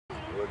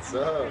What's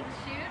up?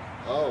 Shoot.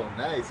 Oh,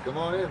 nice. Come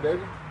on in,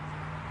 baby.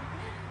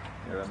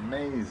 You're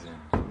amazing.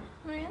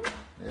 Really?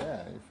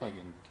 Yeah, you're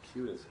fucking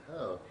cute as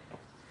hell.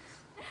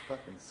 You're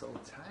fucking so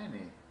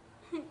tiny.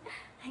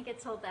 I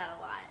get told that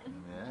a lot.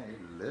 Yeah,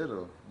 you're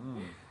little.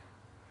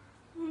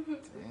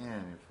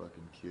 Damn, you're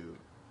fucking cute.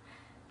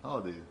 How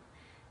old are you?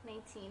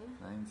 19.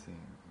 19.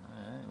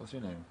 Alright, what's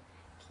your name?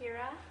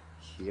 Kira.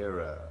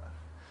 Kira.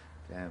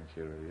 Damn,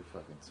 Kira, you're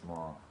fucking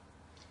small.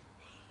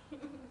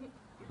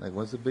 Like,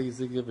 what's the biggest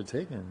thing you ever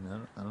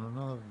taken? I don't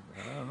know.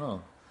 I don't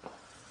know.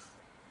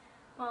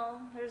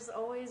 Well, there's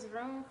always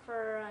room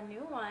for a new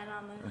one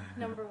on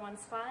the #1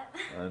 spot.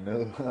 I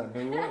know one.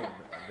 A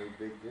new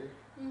big dick.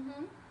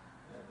 Mm-hmm.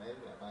 Yeah, maybe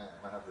I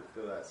might have to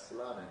fill that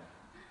slot in.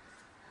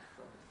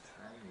 Fucking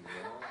tiny, bro.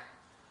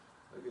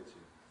 Look at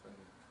you.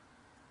 Fucking,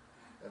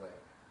 and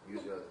like,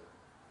 use you as a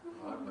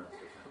armrest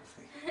or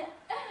something.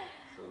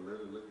 So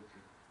little, look at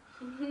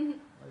you.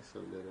 Why so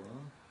little,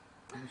 huh?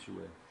 How much you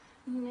weigh?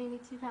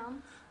 92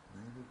 pounds.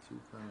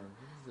 92 pounds.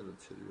 This is a little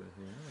titty right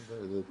here.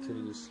 Huh? The little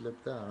titty just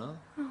slipped out,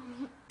 huh?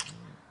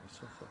 It's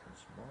so fucking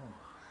small.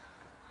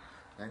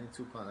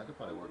 92 pounds. I could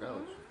probably work out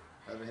with you.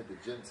 I haven't hit the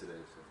gym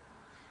today, so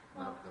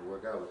I'm gonna have to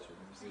work out with you.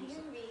 Let me see You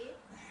can be.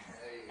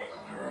 There you go.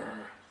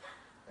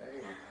 There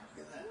you go.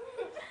 Look at that.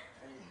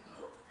 There you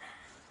go.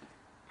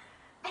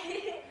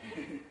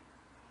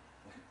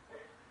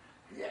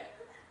 Yeah.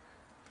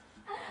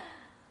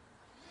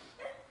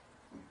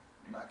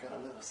 Knock out a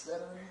little set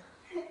on you.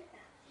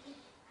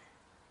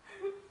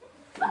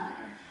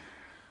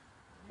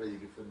 Bet you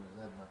can fit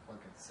that in my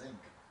fucking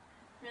sink.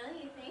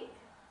 Really? You think?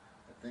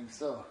 I think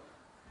so.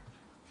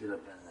 Get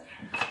up in there.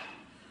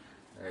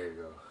 There you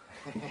go.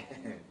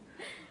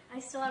 I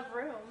still have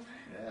room.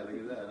 Yeah, look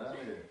at that, huh?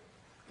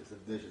 Get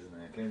some dishes,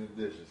 man. Clean the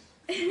dishes.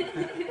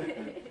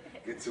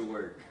 Get to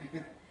work.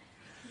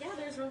 Yeah,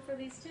 there's room for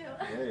these too.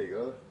 There you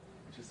go. You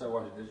should start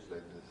washing dishes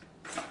like this.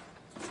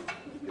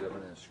 Get up in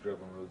there and scrub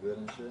them real good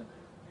and shit.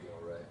 Be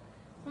alright.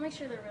 I'll make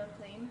sure they're real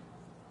clean.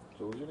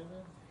 So what's your name,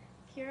 man?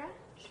 Kira?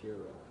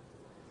 Kira.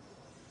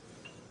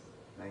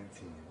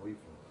 19. Where you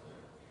from?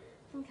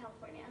 From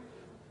California.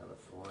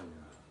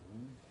 California.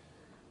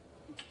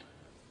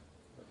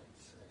 Fucking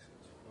sexy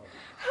as fuck.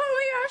 Oh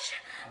my gosh!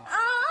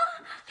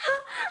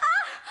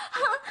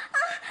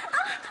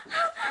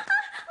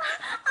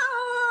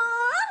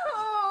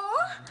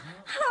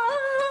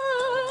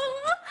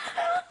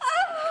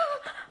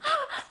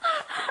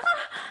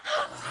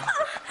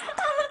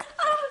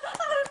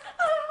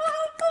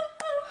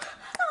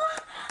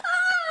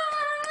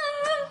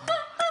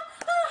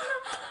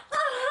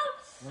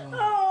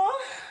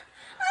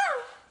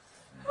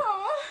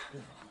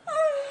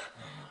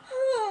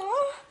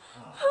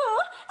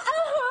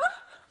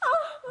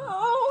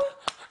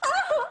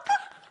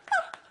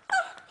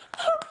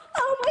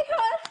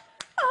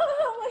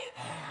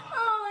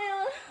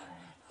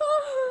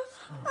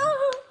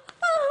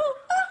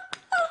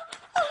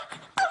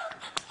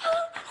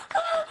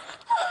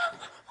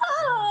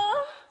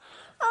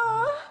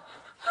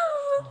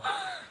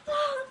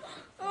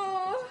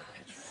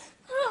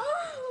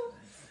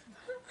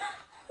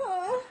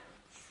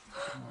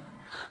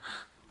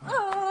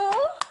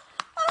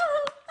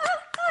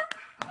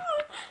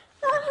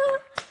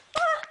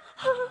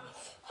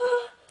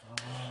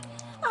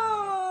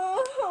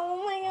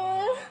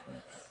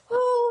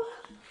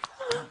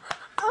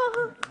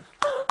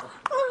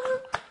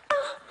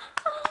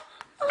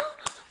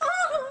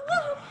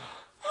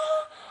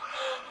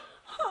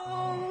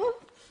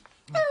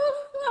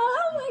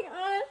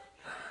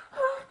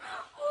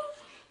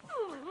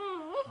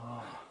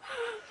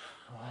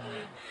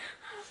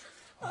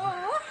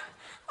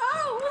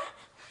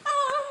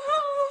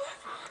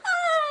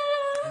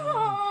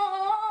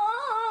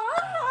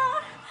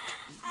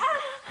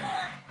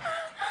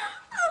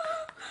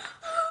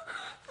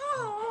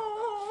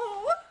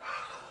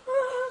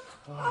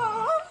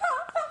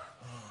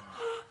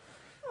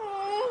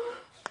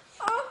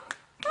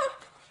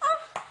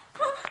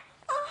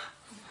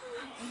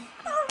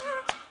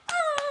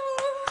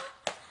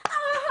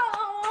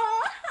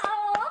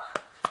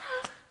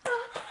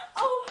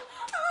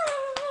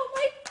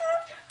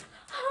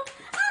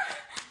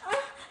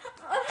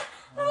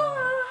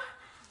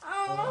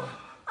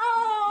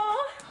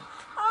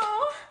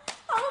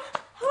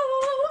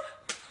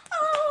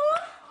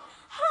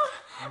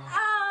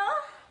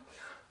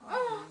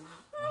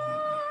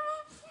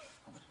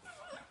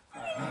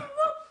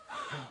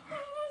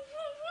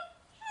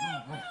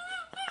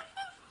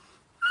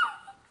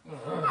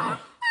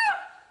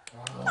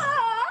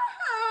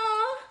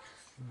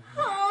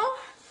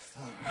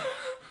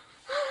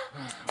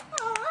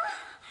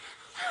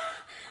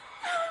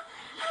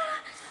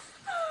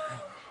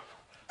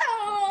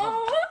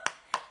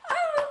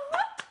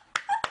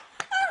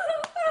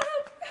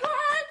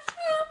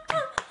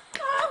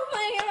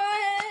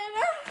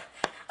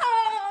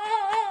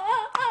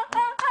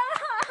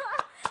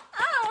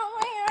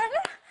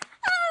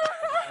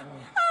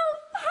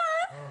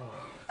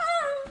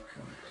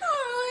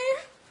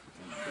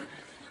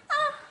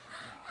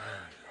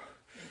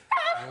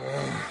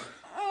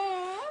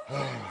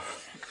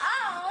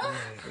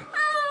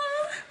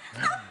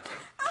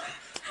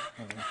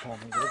 Hold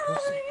me, little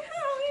pussy.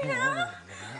 Oh, yeah.